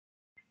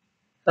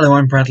Hello,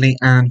 I'm Bradley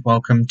and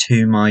welcome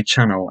to my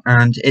channel,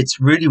 and it's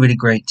really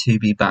great to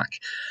be back.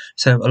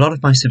 So a lot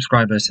of my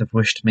subscribers have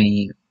wished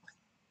me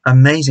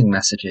amazing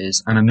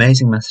messages and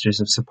amazing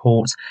messages of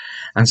support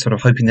and sort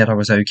of hoping that I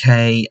was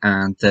okay,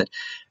 and that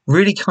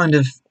really kind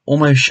of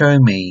almost show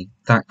me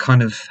that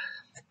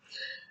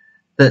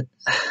that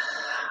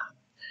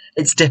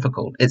it's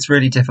difficult. It's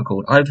really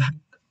difficult.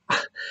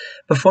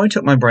 Before I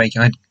took my break,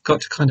 I'd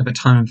got to kind of a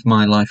time of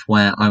my life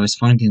where I was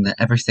finding that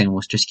everything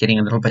was just getting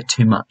a little bit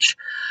too much.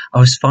 I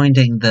was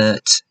finding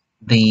that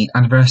the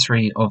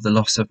anniversary of the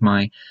loss of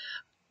my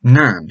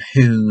nan,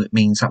 who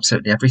means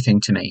absolutely everything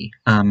to me,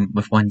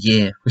 with 1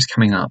 year, was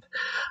coming up.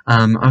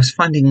 I was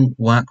finding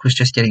work was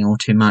just getting all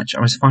too much.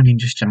 I was finding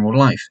just general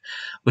life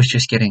was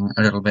just getting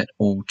a little bit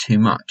all too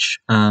much.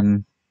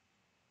 That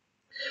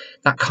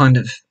kind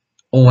of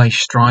always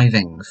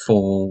striving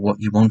for what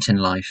you want in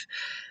life,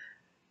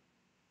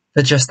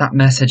 for just that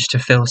message to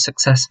feel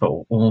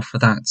successful, or for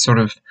that sort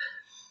of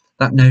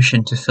that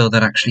notion to feel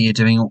that actually you're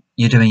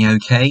doing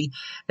okay.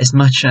 As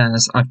much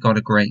as I've got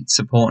a great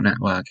support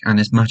network, and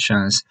as much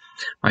as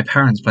my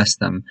parents, bless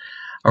them,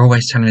 are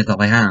always telling me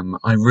that I am,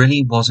 I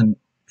really wasn't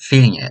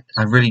feeling it.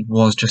 I really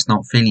was just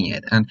not feeling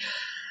it.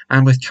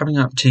 And with coming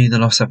up to the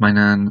loss of my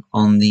nan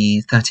on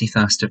the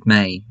 31st of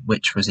May,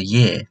 which was a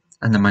year,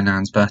 and then my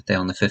nan's birthday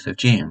on the 5th of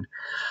June,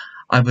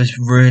 I was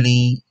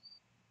really,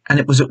 and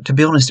it was, to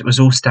be honest, it was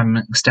all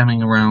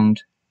stemming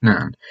around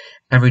Nan.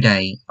 Every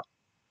day,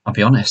 I'll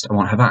be honest, I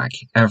want her back.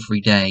 Every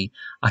day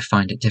I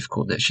find it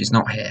difficult that she's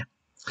not here.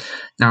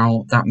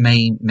 Now, that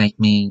may make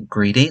me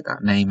greedy,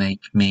 that may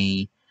make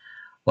me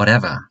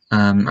whatever,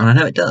 and I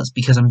know it does,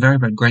 because I'm very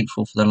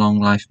grateful for the long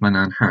life my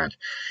nan had.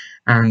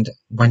 And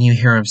when you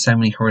hear of so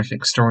many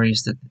horrific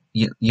stories that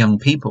young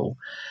people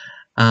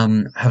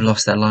have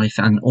lost their life,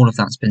 and all of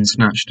that's been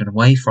snatched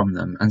away from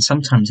them, and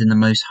sometimes in the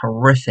most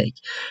horrific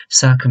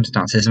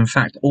circumstances. In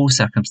fact, all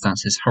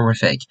circumstances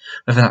horrific,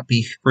 whether that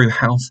be through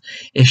health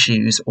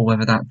issues or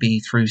whether that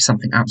be through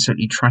something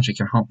absolutely tragic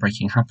and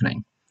heartbreaking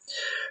happening.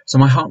 So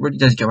my heart really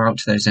does go out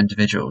to those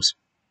individuals.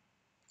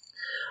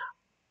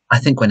 I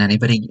think when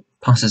anybody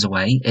passes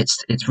away,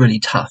 it's really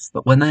tough,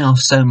 but when they are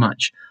so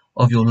much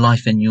of your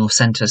life and your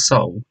centre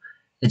soul,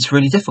 it's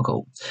really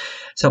difficult.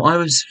 So I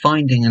was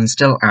finding, and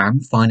still am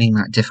finding,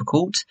 that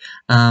difficult.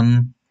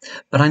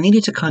 But I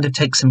needed to kind of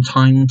take some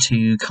time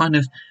to kind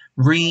of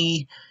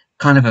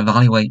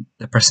evaluate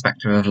the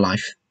perspective of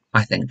life,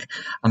 I think.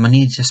 I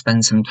needed to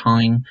spend some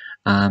time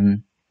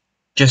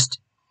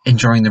just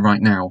enjoying the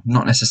right now,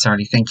 not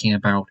necessarily thinking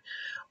about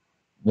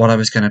what I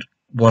was going to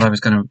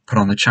put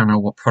on the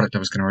channel, what product I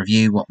was going to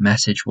review, what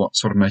message, what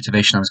sort of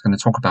motivation I was going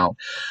to talk about.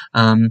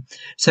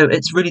 So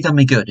it's really done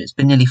me good. It's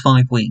been nearly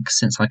 5 weeks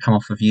since I come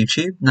off of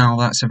YouTube. Now,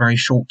 that's a very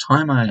short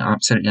time, I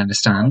absolutely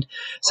understand.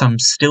 So I'm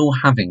still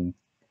having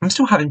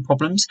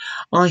problems.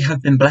 I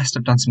have been blessed.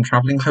 I've done some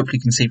travelling. Hopefully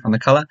you can see from the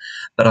colour.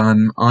 But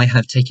I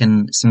have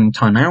taken some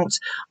time out.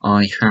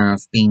 I have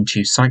been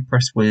to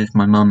Cyprus with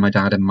my mum, my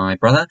dad and my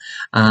brother.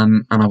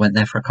 And I went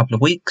there for a couple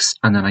of weeks.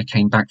 And then I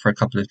came back for a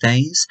couple of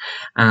days.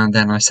 And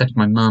then I said to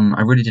my mum,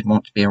 I really did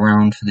want to be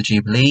around for the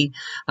Jubilee.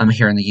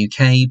 Here in the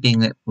UK, being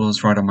that it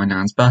was right on my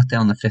nan's birthday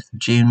on the 5th of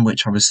June,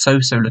 which I was so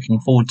looking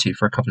forward to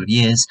for a couple of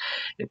years.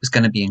 It was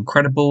going to be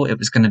incredible. It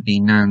was going to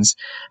be Nan's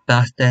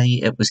birthday.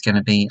 It was going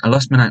to be, I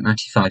lost my nan at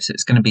 95. So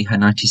it's going to be her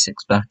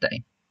 96th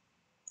birthday.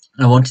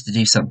 I wanted to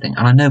do something,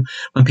 and I know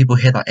when people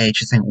hear that age,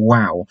 you think,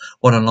 wow,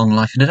 what a long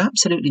life, and it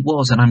absolutely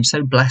was, and I'm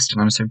so blessed,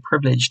 and I'm so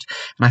privileged,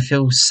 and I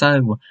feel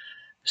so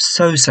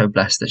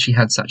blessed that she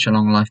had such a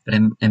long life, but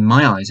in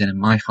my eyes and in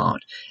my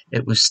heart,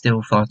 it was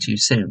still far too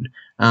soon.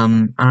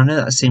 And I know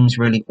that seems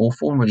really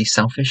awful and really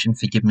selfish, and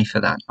forgive me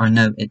for that. I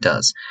know it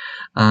does.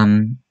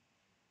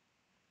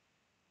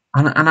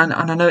 And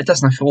I know it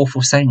doesn't. I feel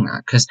awful saying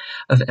that because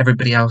of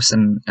everybody else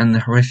and the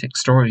horrific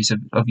stories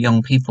of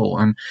young people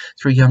and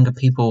through younger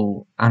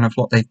people and of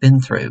what they've been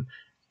through.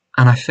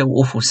 And I feel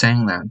awful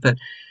saying that. But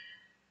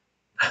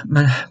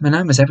my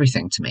nan was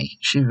everything to me.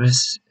 She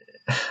was...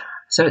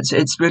 So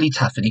it's really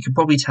tough, and you can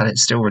probably tell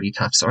it's still really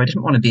tough. So I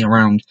didn't want to be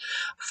around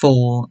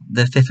for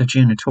the 5th of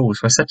June at all.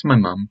 So I said to my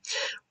mum,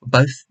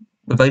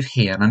 we're both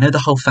here, and I know the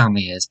whole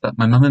family is, but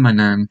my mum and my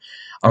nan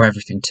are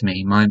everything to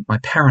me. My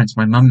parents,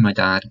 my mum and my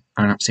dad,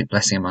 are an absolute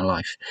blessing in my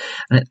life.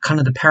 And it kind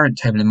of the parent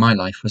table in my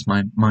life was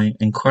my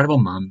incredible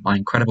mum, my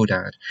incredible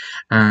dad,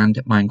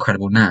 and my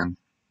incredible nan.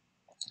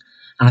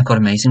 And I've got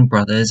amazing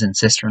brothers and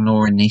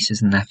sister-in-law and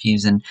nieces and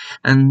nephews, and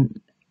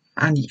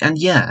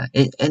yeah,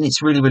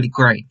 it's really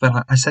great.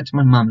 But I said to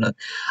my mum, look,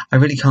 I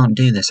really can't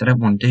do this. I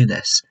don't want to do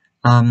this.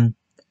 And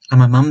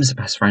my mum's a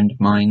best friend of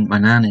mine. My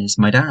nan is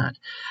my dad.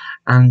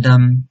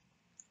 And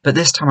but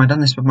this time I'd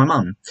done this with my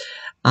mum.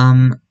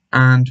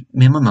 And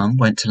me and my mum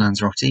went to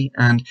Lanzarote,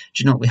 and do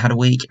you know what? We had a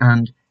week,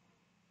 and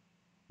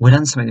we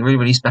done something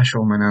really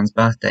special on my nan's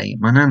birthday.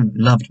 My nan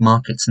loved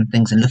markets and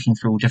things, and looking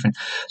through all different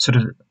sort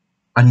of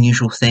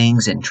unusual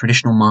things in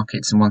traditional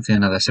markets and one thing or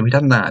another. So we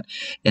done that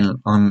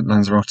on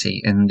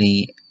Lanzarote in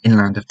the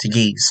inland of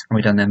Teguise, and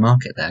we done their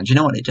market there. And do you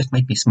know what? It just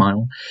made me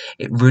smile.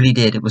 It really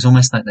did. It was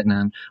almost like that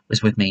Nan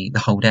was with me the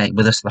whole day,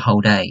 with us the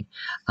whole day.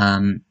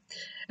 And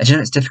you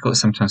know, it's difficult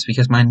sometimes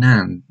because my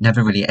Nan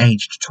never really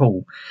aged at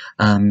all.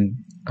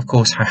 Of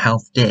course, her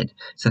health did,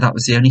 so that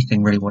was the only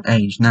thing really what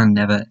aged. Nan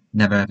never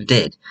ever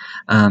did.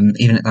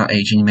 Even at that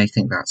age, and you may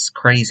think that's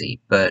crazy,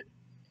 but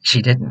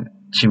she didn't.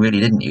 She really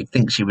didn't. You'd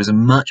think she was a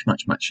much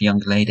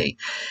younger lady,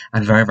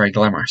 and very, very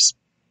glamorous.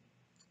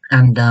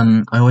 And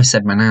I always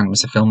said my Nan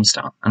was a film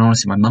star, and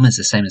honestly, my mum is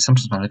the same. And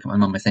sometimes when I look at my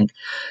mum, I think,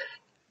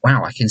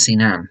 wow, I can see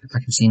Nan. I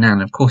can see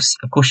Nan. Of course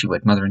you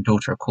would, mother and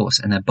daughter, of course.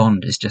 And their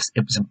bond is just,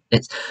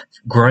 it's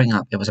growing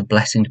up. It was a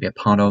blessing to be a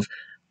part of,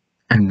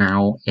 and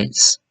now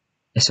it's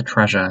a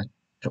treasure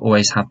to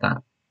always have that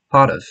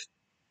part of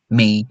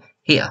me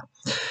here,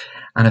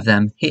 and of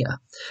them here.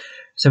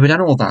 So we've done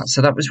all that.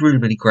 So that was really,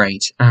 really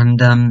great. And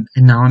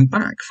now I'm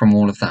back from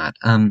all of that.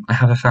 I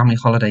have a family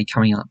holiday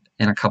coming up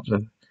in a couple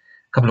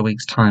of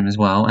weeks' time as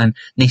well, and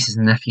nieces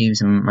and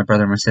nephews and my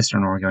brother and my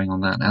sister-in-law are going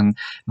on that, and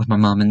with my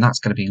mum, and that's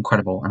going to be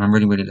incredible, and I'm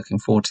really, really looking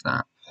forward to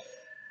that.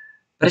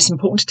 But it's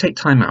important to take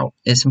time out.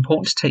 It's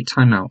important to take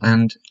time out,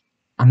 and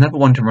I'm never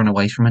one to run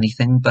away from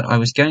anything, but I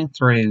was going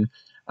through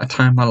a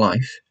time in my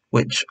life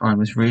which I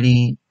was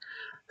really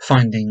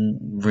finding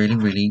really,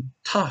 really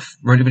tough,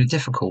 really, really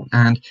difficult,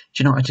 and do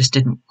you know, I just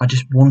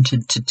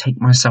wanted to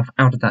take myself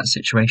out of that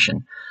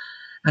situation.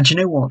 And do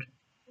you know what?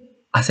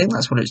 I think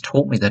that's what it's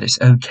taught me, that it's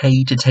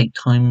okay to take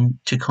time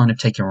to kind of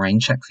take a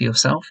rain check for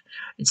yourself.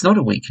 It's not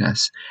a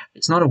weakness.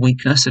 It's not a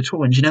weakness at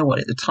all. And you know what?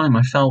 At the time,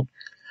 I felt,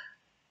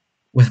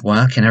 with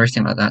work and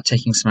everything like that,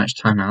 taking so much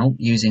time out,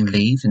 using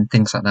leave and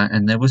things like that,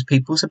 and there was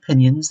people's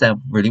opinions. There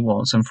really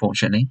was,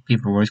 unfortunately.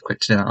 People are always quick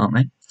to do that, aren't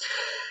they?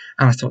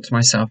 And I thought to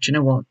myself, do you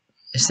know what?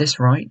 Is this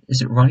right?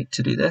 Is it right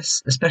to do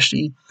this?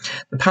 Especially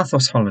the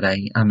Pathos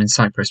holiday in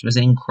Cyprus was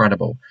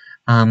incredible,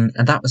 and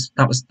that was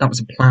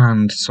a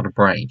planned sort of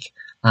break.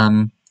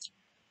 But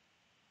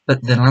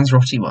the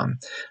Lanzarote one,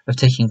 of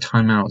taking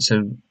time out,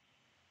 so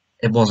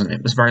it wasn't.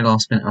 It was very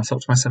last minute. I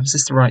thought to myself, is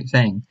this the right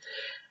thing?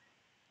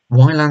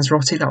 Why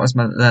Lanzarote? That was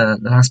the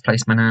last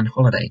place my Nan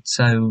holidayed.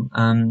 So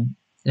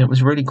it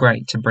was really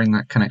great to bring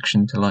that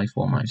connection to life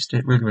almost.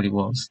 It really, really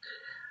was.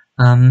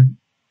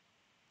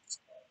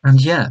 And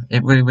yeah,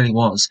 it really, really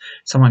was.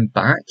 So I'm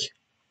back.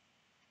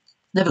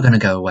 Never going to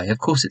go away. Of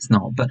course it's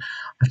not. But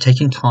I've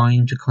taken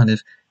time to kind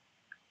of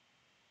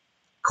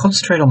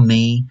concentrate on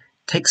me,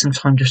 take some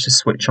time just to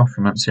switch off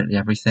from absolutely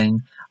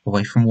everything,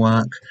 away from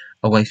work,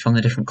 away from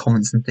the different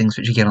comments and things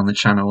which you get on the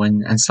channel.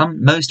 And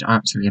most are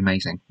absolutely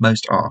amazing.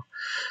 Most are.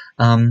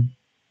 But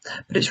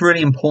it's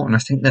really important. I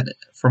think that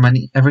from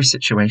every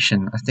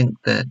situation, I think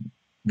that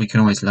we can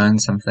always learn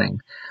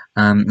something.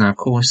 Now, of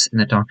course, in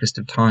the darkest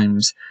of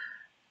times,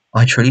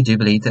 I truly do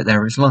believe that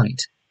there is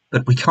light,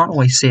 but we can't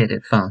always see it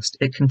at first.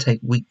 It can take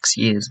weeks,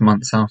 years,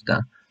 months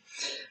after,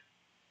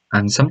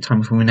 and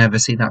sometimes we never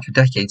see that for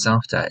decades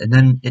after, and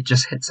then it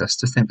just hits us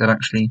to think that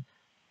actually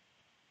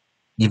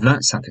you've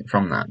learnt something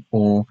from that,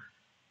 or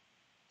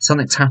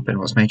something's happened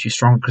what's made you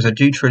stronger, because I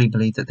do truly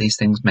believe that these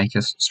things make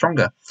us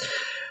stronger.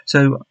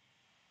 So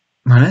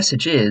my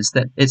message is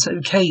that it's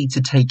okay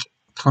to take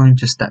time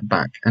to step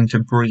back and to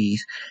breathe.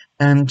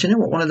 And do you know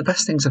what? One of the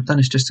best things I've done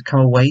is just to come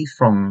away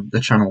from the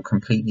channel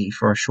completely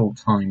for a short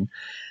time,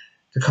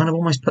 to kind of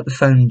almost put the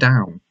phone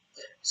down.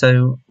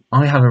 So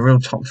I have a real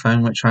top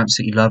phone which I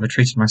absolutely love. I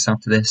treated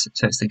myself to this.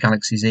 So it's the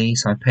Galaxy Z.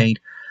 So I paid,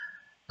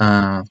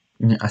 I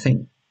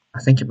think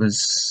it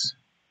was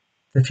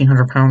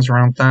 £1,500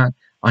 around that.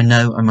 I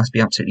know I must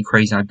be absolutely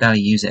crazy. I barely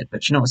use it,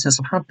 but you know what? Since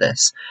I've had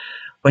this,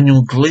 when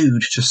you're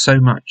glued to so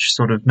much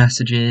sort of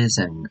messages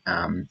and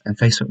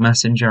Facebook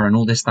Messenger and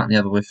all this, that, and the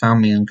other with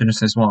family and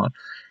goodness knows what,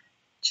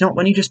 do you know what?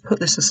 When you just put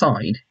this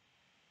aside,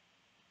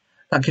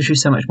 that gives you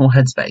so much more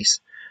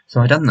headspace.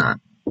 So I done that.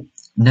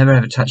 Never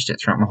ever touched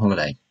it throughout my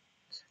holiday,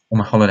 or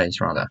my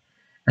holidays rather.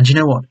 And you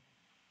know what?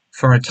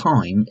 For a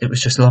time, it was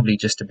just lovely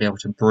just to be able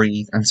to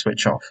breathe and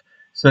switch off.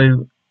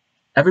 So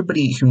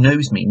everybody who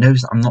knows me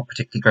knows that I'm not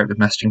particularly great with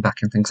messaging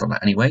back and things like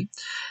that anyway.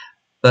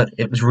 But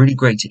it was really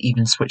great to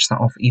even switch that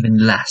off even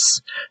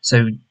less.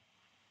 So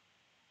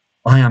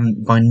I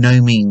am by no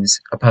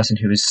means a person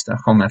who is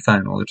stuck on their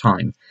phone all the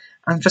time.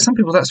 And for some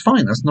people that's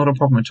fine, that's not a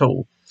problem at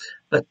all.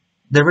 But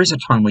there is a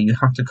time where you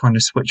have to kind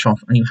of switch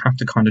off and you have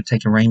to kind of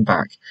take a rein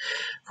back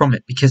from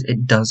it, because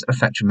it does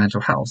affect your mental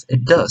health.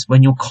 It does.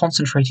 When you're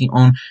concentrating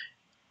on,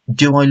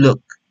 do I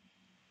look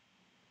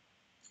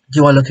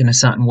in a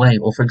certain way?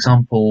 Or for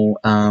example,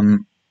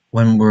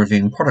 when we're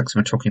reviewing products and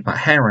we're talking about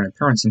hair and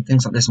appearance and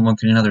things like this and one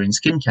thing or another in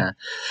skincare,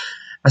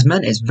 as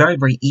men, it's very,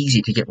 very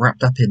easy to get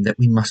wrapped up in that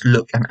we must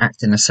look and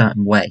act in a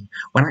certain way,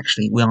 when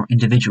actually we are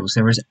individuals.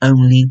 There is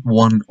only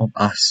one of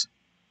us,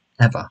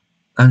 ever.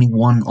 Only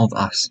one of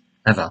us,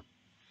 ever.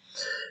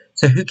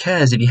 So who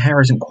cares if your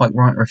hair isn't quite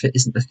right, or if it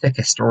isn't the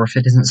thickest, or if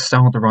it isn't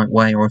styled the right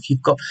way, or if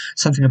you've got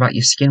something about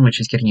your skin which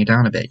is getting you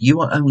down a bit.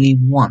 You are only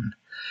one.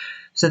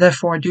 So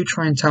therefore I do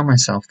try and tell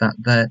myself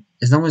that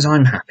as long as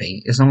I'm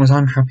happy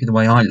the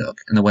way I look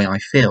and the way I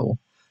feel,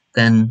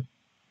 then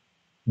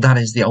that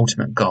is the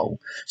ultimate goal.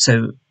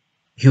 So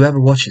whoever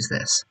watches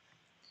this,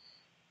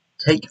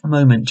 take a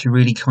moment to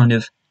really kind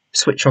of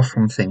switch off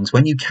from things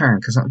when you can,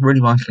 because that's really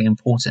vitally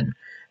important,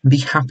 and be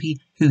happy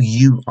who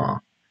you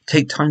are.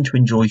 Take time to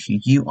enjoy who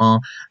you are,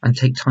 and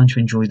take time to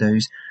enjoy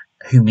those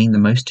who mean the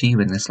most to you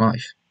in this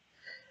life.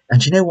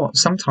 And you know what?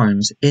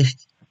 Sometimes if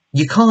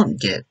you can't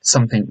get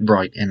something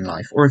right in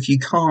life, or if you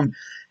can't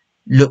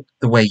look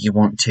the way you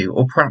want to,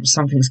 or perhaps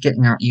something's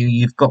getting at you,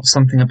 you've got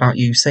something about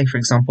you, say for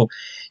example,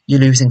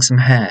 you're losing some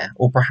hair,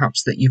 or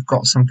perhaps that you've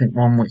got something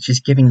wrong which is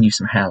giving you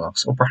some hair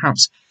loss, or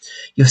perhaps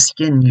your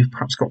skin, you've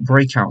perhaps got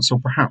breakouts, or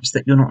perhaps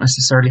that you're not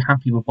necessarily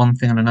happy with one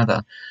thing and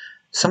another.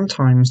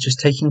 Sometimes just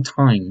taking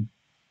time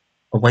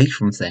away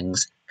from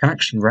things can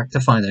actually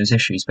rectify those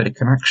issues, but it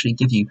can actually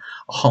give you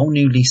a whole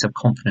new lease of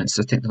confidence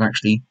to think that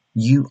actually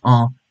you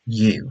are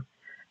you,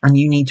 and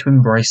you need to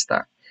embrace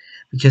that,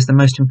 because the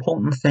most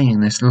important thing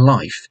in this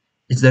life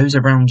is those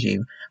around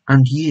you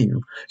and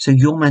you. So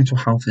your mental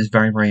health is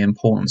very, very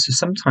important. So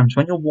sometimes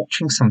when you're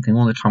watching something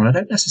all the time, and I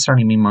don't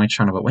necessarily mean my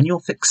channel, but when you're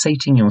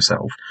fixating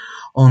yourself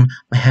on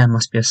my hair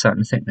must be a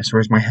certain thickness, or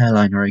is my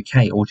hairline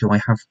okay, or do I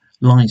have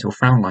lines or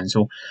frown lines,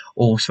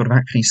 or sort of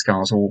acne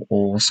scars,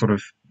 or sort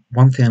of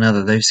one thing or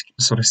another, those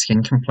sort of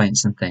skin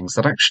complaints and things,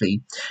 that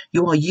actually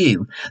you are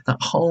you, that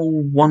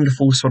whole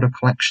wonderful sort of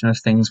collection of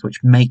things which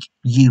make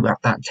you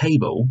at that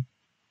table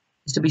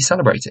is to be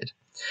celebrated.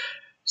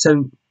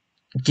 So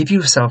give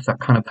yourself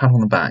that kind of pat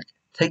on the back,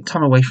 take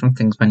time away from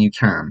things when you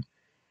can,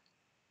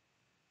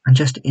 and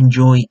just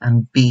enjoy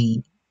and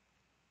be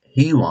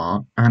who you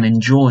are and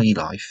enjoy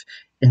life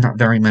in that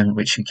very moment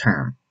which you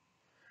can.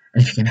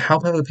 And if you can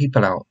help other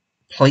people out,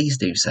 please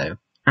do so.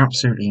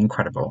 Absolutely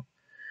incredible.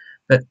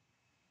 But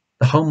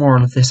the whole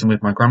moral of this, and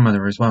with my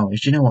grandmother as well,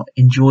 is, you know what?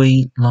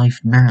 Enjoy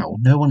life now.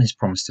 No one is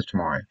promised a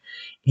tomorrow.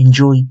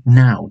 Enjoy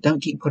now.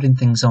 Don't keep putting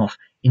things off.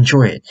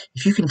 Enjoy it.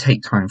 If you can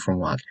take time from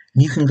work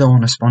and you can go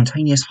on a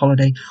spontaneous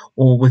holiday,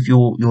 or with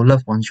your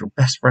loved ones, your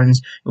best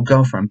friends, your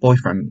girlfriend,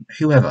 boyfriend,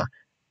 whoever,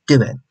 do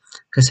it.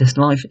 Because this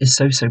life is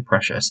so, so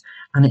precious,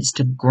 and it's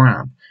to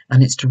grab,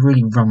 and it's to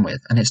really run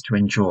with, and it's to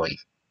enjoy.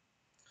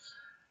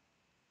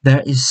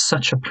 There is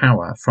such a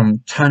power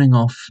from turning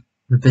off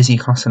the busy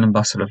hustle and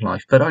bustle of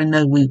life, but I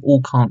know we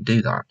all can't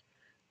do that.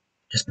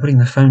 Just putting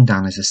the phone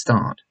down is a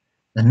start.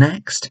 The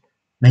next,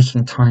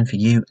 making time for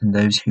you and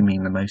those who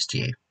mean the most to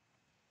you.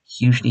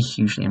 Hugely,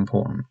 hugely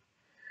important.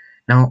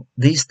 Now,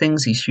 these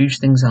things, these huge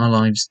things in our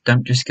lives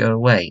don't just go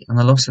away, and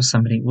the loss of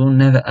somebody will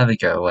never ever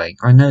go away.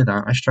 I know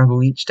that. I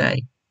struggle each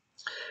day.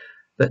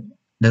 But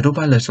little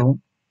by little,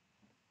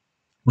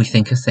 we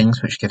think of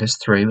things which get us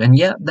through, and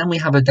yet then we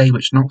have a day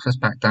which knocks us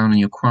back down and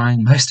you're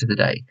crying most of the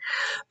day.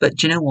 But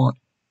do you know what?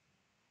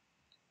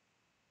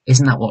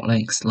 Isn't that what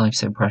makes life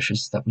so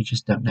precious, that we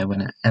just don't know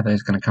when it ever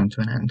is going to come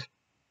to an end?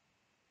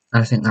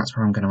 And I think that's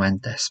where I'm going to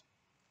end this.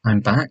 I'm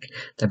back.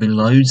 There'll be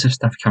loads of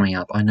stuff coming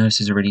up. I know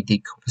this is a really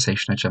deep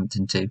conversation I jumped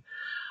into.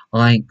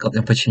 I got the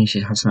opportunity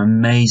to have some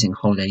amazing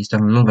holidays,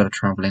 done a little bit of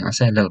travelling. I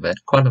say a little bit,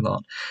 quite a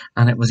lot.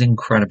 And it was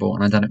incredible.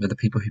 And I've done it with the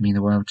people who mean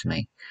the world to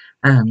me.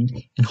 And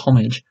in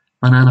homage,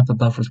 my nan up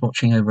above was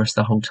watching over us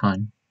the whole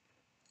time.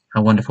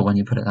 How wonderful when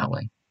you put it that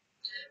way.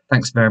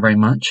 Thanks very, very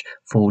much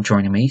for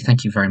joining me.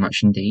 Thank you very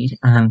much indeed.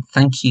 And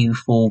thank you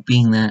for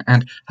being there.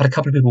 And I had a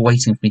couple of people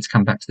waiting for me to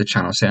come back to the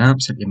channel. So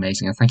absolutely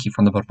amazing. And thank you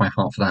from the bottom of my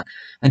heart for that.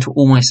 And to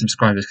all my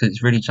subscribers, because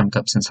it's really jumped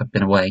up since I've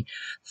been away.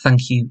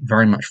 Thank you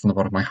very much from the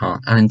bottom of my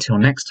heart. And until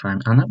next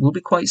time, and that will be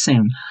quite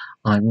soon,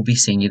 I will be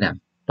seeing you then.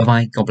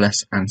 Bye-bye. God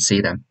bless, and see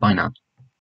you then. Bye now.